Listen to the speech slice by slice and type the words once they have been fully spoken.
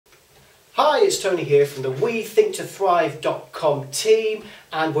Hi, it's Tony here from the WeThinkToThrive.com team,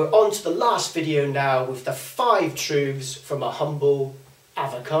 and we're on to the last video now with the 5 truths from a humble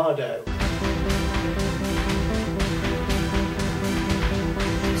avocado.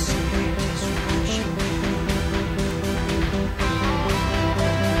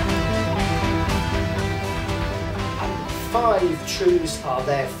 And 5 truths are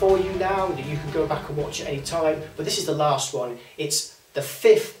there for you now that you can go back and watch at any time, but this is the last one. It's the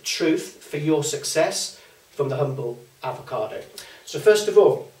 5th truth for your success from the humble avocado. So first of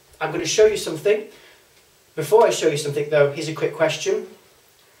all, I'm going to show you something. Before I show you something though, here's a quick question.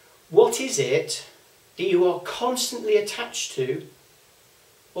 What is it that you are constantly attached to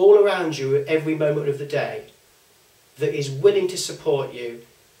all around you at every moment of the day that is willing to support you,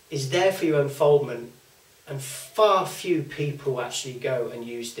 is there for your unfoldment, and far few people actually go and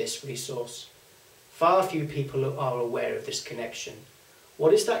use this resource? Far few people are aware of this connection.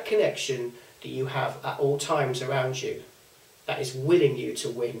 What is that connection that you have at all times around you that is willing you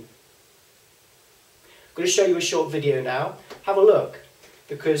to win? I'm going to show you a short video now. Have a look,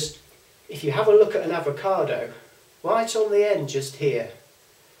 because if you have a look at an avocado, right on the end just here,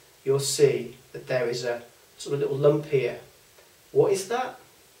 you'll see that there is a sort of little lump here. What is that?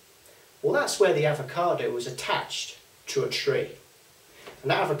 Well, that's where the avocado was attached to a tree.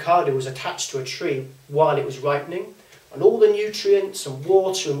 And that avocado was attached to a tree while it was ripening, and all the nutrients and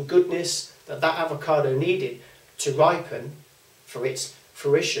water and goodness that that avocado needed to ripen for its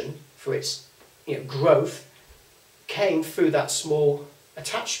fruition, for its growth, came through that small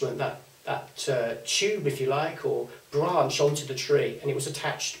attachment, that tube, if you like, or branch onto the tree, and it was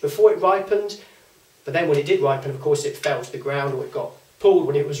attached before it ripened. But then when it did ripen, of course, it fell to the ground, or it got pulled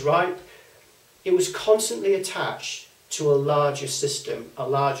when it was ripe. It was constantly attached to a larger system, a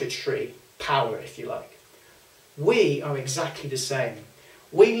larger tree, power, if you like. We are exactly the same.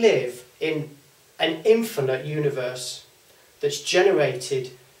 We live in an infinite universe that's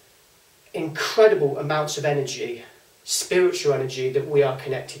generated incredible amounts of energy, spiritual energy that we are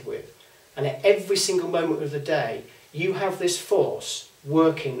connected with. And at every single moment of the day, you have this force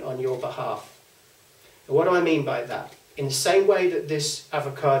working on your behalf. And what do I mean by that? In the same way that this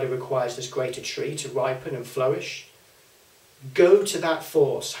avocado requires this greater tree to ripen and flourish, go to that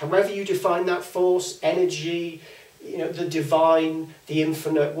force, however you define that force, energy, the divine, the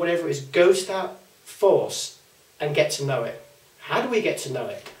infinite, whatever it is, go to that force and get to know it. How do we get to know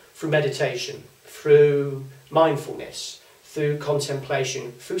it? Through meditation, through mindfulness, through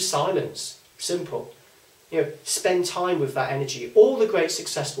contemplation, through silence. Simple. Spend time with that energy. All the great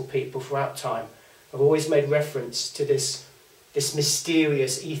successful people throughout time have always made reference to this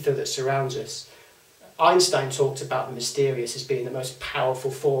mysterious ether that surrounds us. Einstein talked about the mysterious as being the most powerful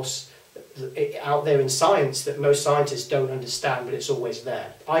force out there in science that most scientists don't understand, but it's always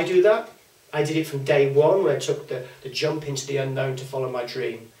there. I do that. I did it from day one when I took the jump into the unknown to follow my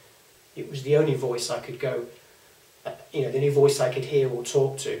dream. It was the only voice I could go, the only voice I could hear or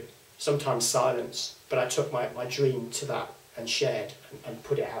talk to, sometimes silence, but I took my dream to that and shared and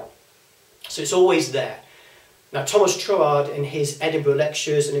put it out. So it's always there. Now, Thomas Troward, in his Edinburgh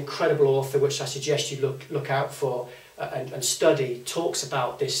Lectures, an incredible author which I suggest you look out for and study, talks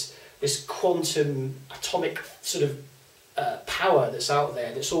about this quantum atomic sort of power that's out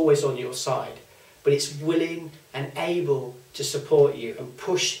there, that's always on your side, but it's willing and able to support you and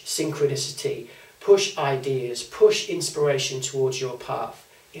push synchronicity, push ideas, push inspiration towards your path,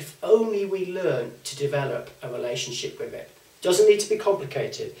 if only we learn to develop a relationship with it. Doesn't need to be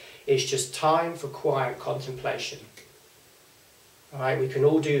complicated. It's just time for quiet contemplation. Alright, we can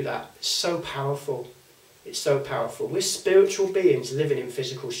all do that. It's so powerful. It's so powerful. We're spiritual beings living in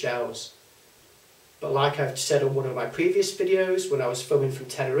physical shells. But like I've said on one of my previous videos, when I was filming from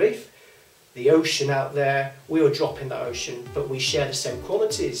Tenerife, the ocean out there, we all drop in the ocean, but we share the same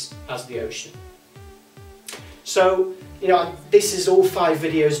qualities as the ocean. So, this is all 5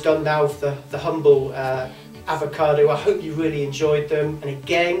 videos done now of the humble avocado. I hope you really enjoyed them, and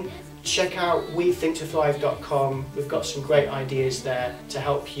again, check out WeThinkToThrive.com. We've got some great ideas there to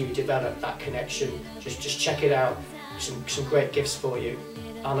help you develop that connection. Just check it out. Some great gifts for you,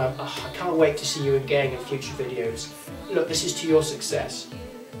 and I can't wait to see you again in future videos. Look, this is to your success.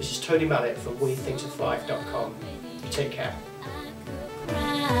 This is Tony Mallett from WeThinkToThrive.com. You take care.